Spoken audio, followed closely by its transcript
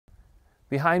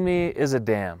Behind me is a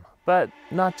dam, but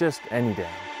not just any dam.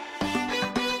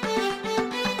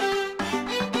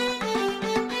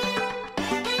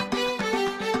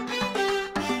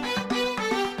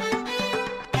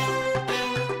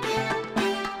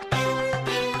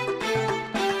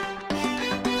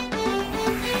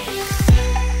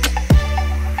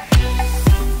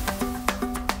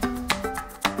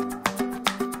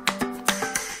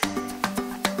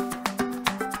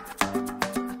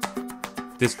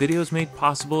 This video is made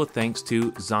possible thanks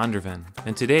to Zondervan,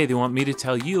 and today they want me to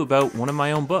tell you about one of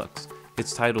my own books.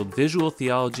 It's titled Visual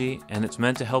Theology, and it's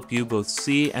meant to help you both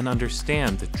see and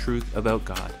understand the truth about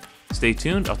God. Stay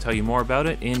tuned, I'll tell you more about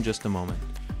it in just a moment.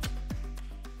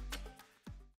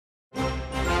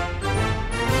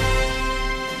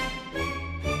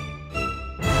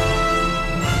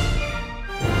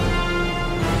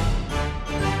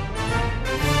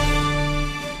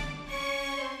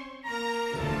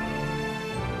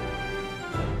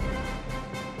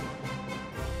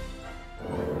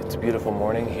 It's a beautiful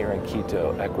morning here in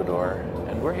Quito, Ecuador,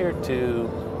 and we're here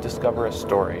to discover a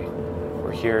story.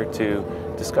 We're here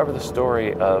to discover the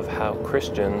story of how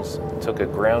Christians took a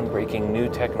groundbreaking new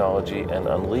technology and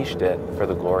unleashed it for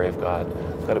the glory of God.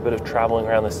 We've got a bit of traveling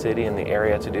around the city and the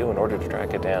area to do in order to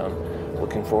track it down.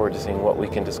 Looking forward to seeing what we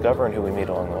can discover and who we meet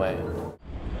along the way.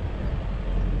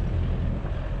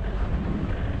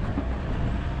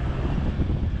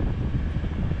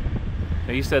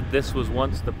 Now you said this was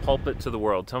once the pulpit to the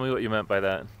world. Tell me what you meant by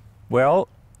that. Well,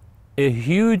 a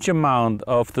huge amount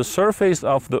of the surface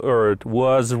of the earth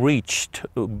was reached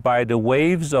by the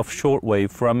waves of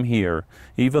shortwave from here,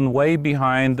 even way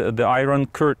behind the Iron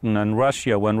Curtain in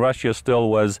Russia, when Russia still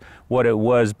was what it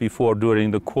was before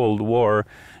during the Cold War.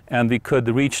 And we could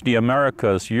reach the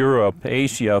Americas, Europe,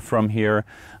 Asia from here.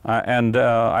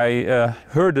 I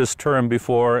heard this term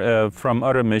before from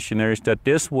other missionaries, that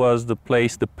this was the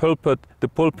place, the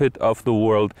pulpit of the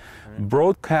world,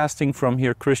 broadcasting from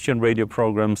here Christian radio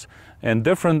programs in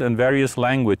different and various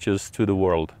languages to the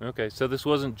world. Okay, so this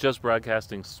wasn't just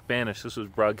broadcasting Spanish, this was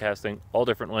broadcasting all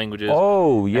different languages.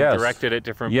 Oh, yes. And directed at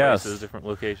different places, different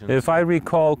locations. If I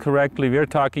recall correctly, we're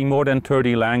talking more than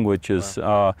 30 languages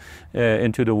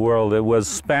into the world. It was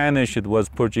Spanish, it was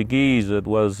Portuguese, it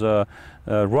was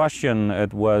Russian,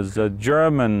 it was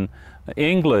German,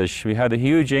 English. We had a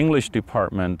huge English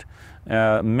department,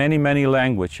 many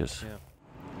languages. Yeah.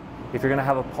 If you're going to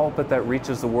have a pulpit that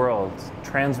reaches the world,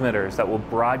 transmitters that will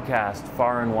broadcast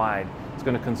far and wide, it's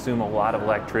going to consume a lot of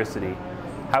electricity.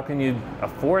 How can you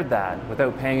afford that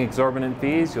without paying exorbitant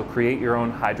fees? You'll create your own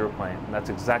hydro plant. And that's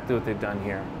exactly what they've done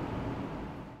here.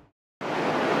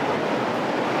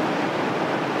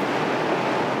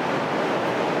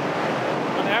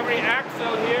 On every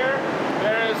axle here,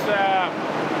 there's a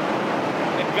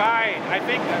guide, I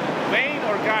think vane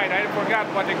or guide, I forgot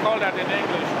what they call that in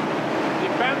English.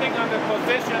 Depending on the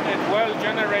position, it will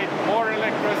generate more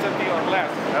electricity or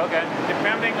less. Okay.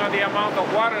 Depending on the amount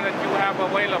of water that you have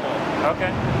available.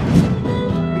 Okay.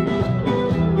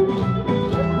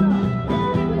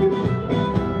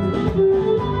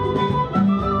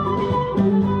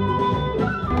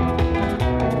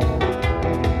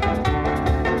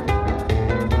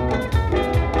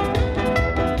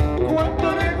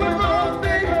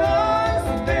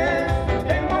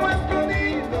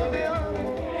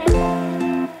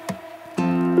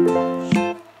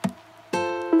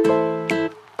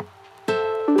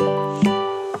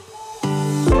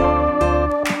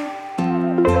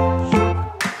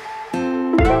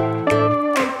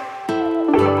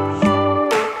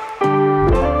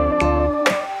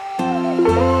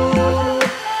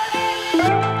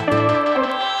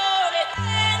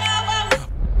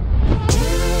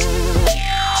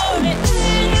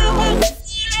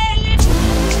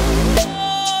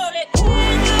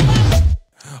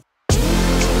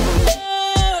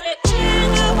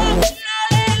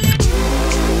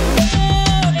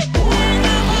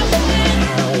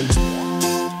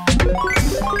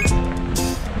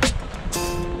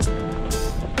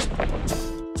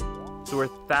 So we're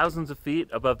thousands of feet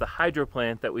above the hydro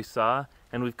plant that we saw,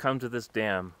 and we've come to this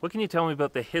dam. What can you tell me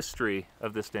about the history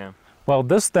of this dam? Well,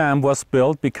 this dam was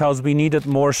built because we needed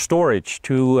more storage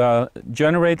to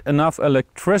generate enough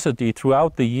electricity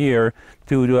throughout the year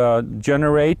to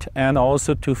generate and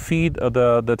also to feed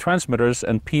the transmitters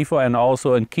in PIFA and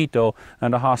also in Quito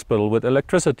and the hospital with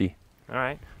electricity. All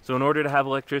right. So in order to have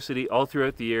electricity all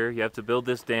throughout the year, you have to build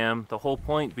this dam, the whole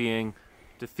point being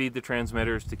to feed the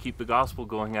transmitters, to keep the gospel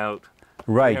going out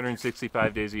Right.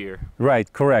 365 days a year.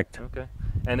 Right, correct. Okay.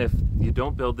 And if you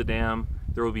don't build the dam,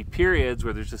 there will be periods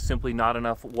where there's just simply not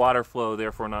enough water flow,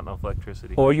 therefore not enough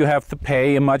electricity. Or you have to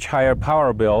pay a much higher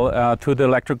power bill to the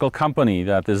electrical company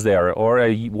that is there. Or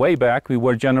way back we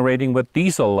were generating with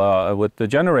diesel, with the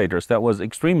generators. That was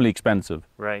extremely expensive.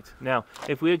 Right. Now,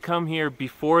 if we had come here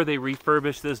before they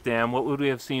refurbished this dam, what would we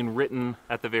have seen written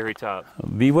at the very top?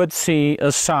 We would see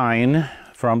a sign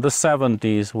from the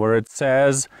 70s where it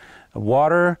says,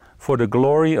 "Water for the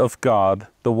glory of God."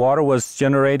 The water was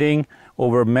generating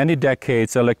over many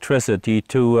decades electricity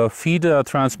to feed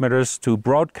transmitters to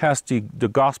broadcast the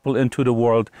gospel into the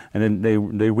world, and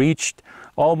then they reached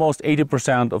almost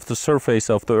 80% of the surface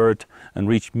of the earth and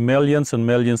reached millions and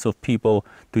millions of people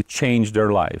to change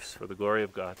their lives. For the glory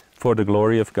of God. For the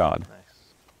glory of God. Nice.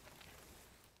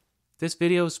 This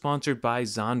video is sponsored by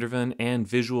Zondervan and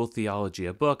Visual Theology,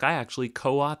 a book I actually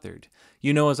co-authored.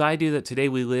 You know as I do that today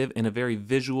we live in a very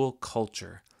visual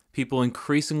culture. People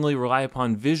increasingly rely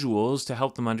upon visuals to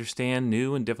help them understand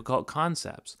new and difficult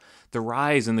concepts. The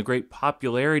rise and the great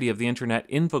popularity of the internet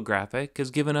infographic has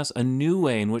given us a new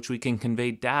way in which we can convey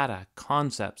data,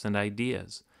 concepts, and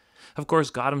ideas. Of course,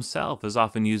 God himself has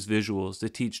often used visuals to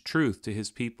teach truth to his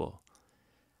people.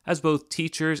 As both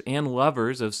teachers and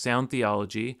lovers of sound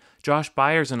theology, Josh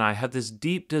Byers and I have this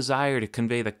deep desire to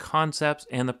convey the concepts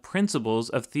and the principles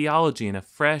of theology in a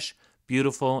fresh,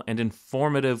 beautiful, and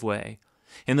informative way.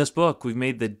 In this book, we've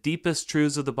made the deepest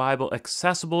truths of the Bible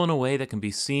accessible in a way that can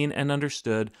be seen and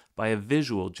understood by a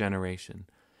visual generation.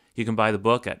 You can buy the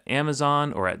book at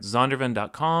Amazon or at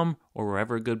zondervan.com or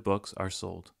wherever good books are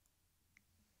sold.